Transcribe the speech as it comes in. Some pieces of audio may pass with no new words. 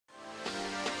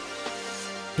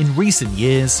In recent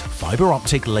years, fiber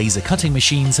optic laser cutting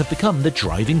machines have become the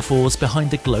driving force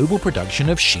behind the global production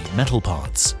of sheet metal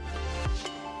parts.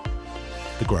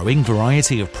 The growing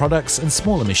variety of products and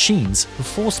smaller machines have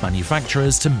forced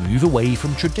manufacturers to move away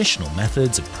from traditional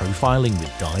methods of profiling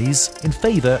with dies in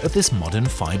favour of this modern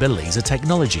fiber laser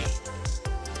technology.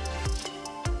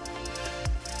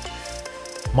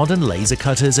 Modern laser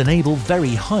cutters enable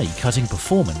very high cutting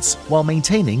performance while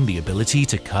maintaining the ability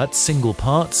to cut single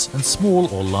parts and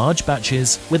small or large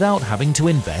batches without having to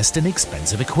invest in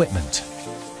expensive equipment.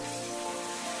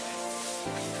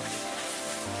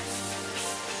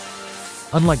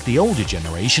 Unlike the older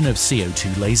generation of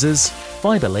CO2 lasers,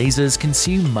 fiber lasers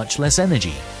consume much less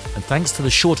energy, and thanks to the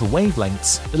shorter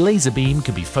wavelengths, the laser beam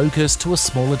can be focused to a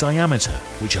smaller diameter,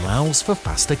 which allows for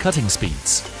faster cutting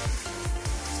speeds.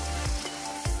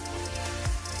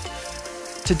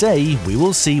 Today, we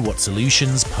will see what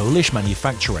solutions Polish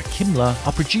manufacturer Kimla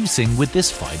are producing with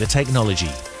this fiber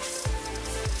technology.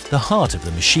 The heart of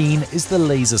the machine is the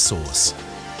laser source.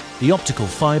 The optical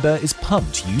fiber is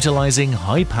pumped utilizing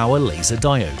high-power laser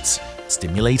diodes,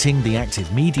 stimulating the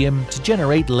active medium to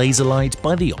generate laser light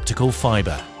by the optical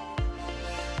fiber.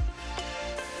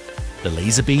 The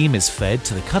laser beam is fed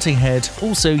to the cutting head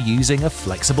also using a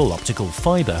flexible optical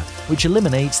fiber, which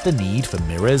eliminates the need for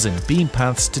mirrors and beam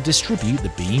paths to distribute the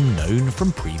beam known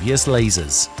from previous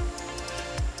lasers.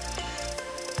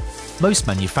 Most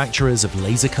manufacturers of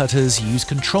laser cutters use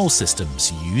control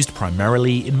systems used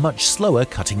primarily in much slower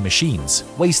cutting machines,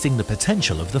 wasting the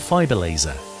potential of the fiber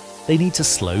laser. They need to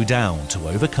slow down to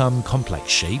overcome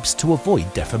complex shapes to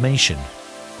avoid deformation.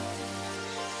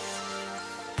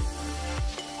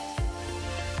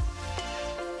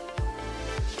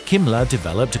 Kimla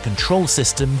developed a control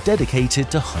system dedicated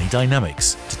to high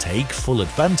dynamics to take full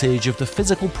advantage of the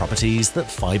physical properties that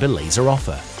fiber laser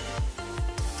offer.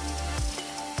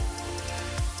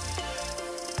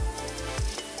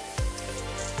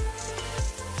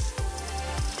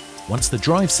 Once the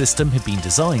drive system had been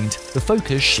designed, the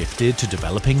focus shifted to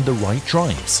developing the right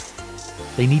drives.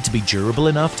 They need to be durable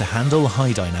enough to handle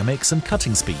high dynamics and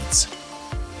cutting speeds.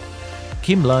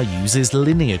 Kimla uses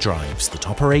linear drives that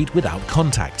operate without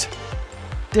contact,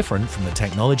 different from the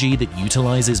technology that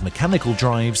utilizes mechanical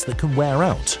drives that can wear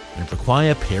out and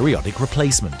require periodic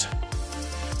replacement.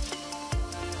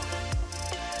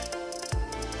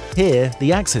 Here,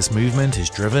 the axis movement is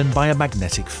driven by a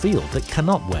magnetic field that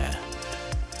cannot wear.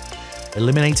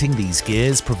 Eliminating these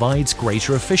gears provides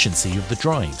greater efficiency of the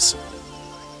drives.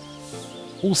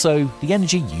 Also, the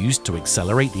energy used to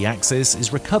accelerate the axis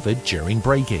is recovered during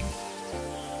braking.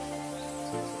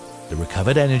 The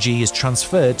recovered energy is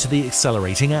transferred to the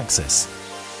accelerating axis.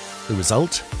 The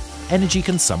result? Energy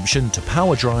consumption to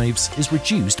power drives is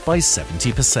reduced by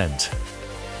 70%.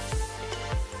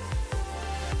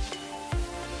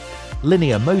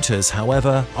 Linear motors,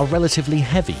 however, are relatively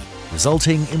heavy,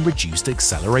 resulting in reduced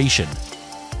acceleration.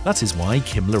 That is why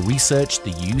Kimla researched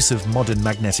the use of modern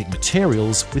magnetic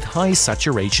materials with high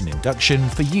saturation induction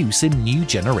for use in new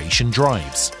generation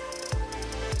drives.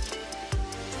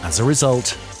 As a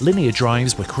result, linear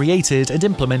drives were created and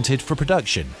implemented for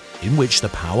production, in which the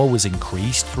power was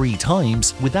increased 3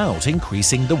 times without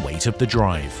increasing the weight of the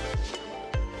drive.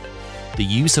 The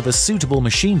use of a suitable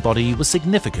machine body was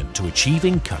significant to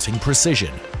achieving cutting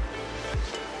precision.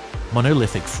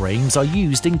 Monolithic frames are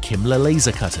used in Kimla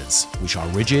laser cutters, which are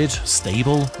rigid,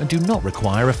 stable, and do not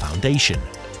require a foundation.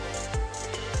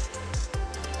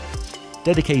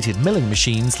 Dedicated milling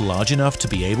machines large enough to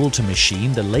be able to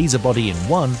machine the laser body in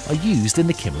one are used in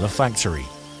the Kimla factory.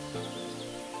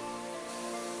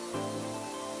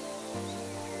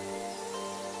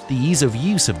 The ease of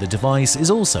use of the device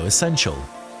is also essential.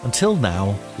 Until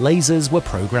now, lasers were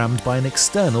programmed by an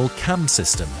external CAM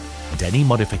system, and any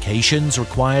modifications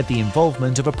required the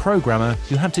involvement of a programmer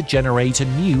who had to generate a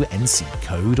new NC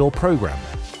code or program.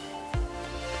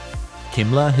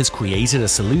 Kimla has created a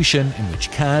solution in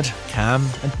which CAD, CAM,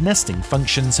 and nesting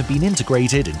functions have been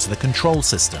integrated into the control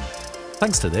system.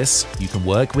 Thanks to this, you can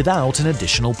work without an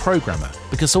additional programmer,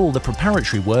 because all the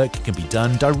preparatory work can be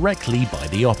done directly by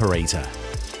the operator.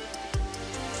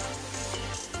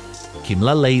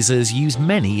 Kimla lasers use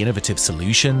many innovative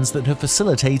solutions that have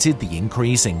facilitated the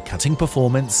increase in cutting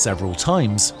performance several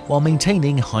times while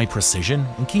maintaining high precision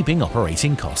and keeping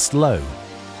operating costs low.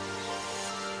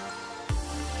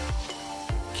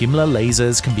 Kimla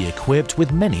lasers can be equipped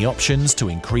with many options to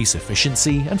increase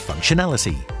efficiency and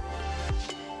functionality.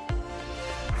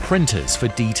 Printers for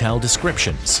detailed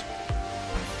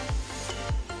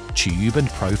tube and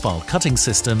profile cutting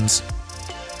systems,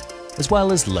 as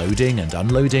well as loading and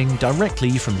unloading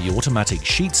directly from the automatic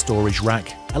sheet storage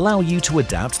rack, allow you to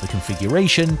adapt the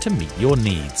configuration to meet your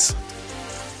needs.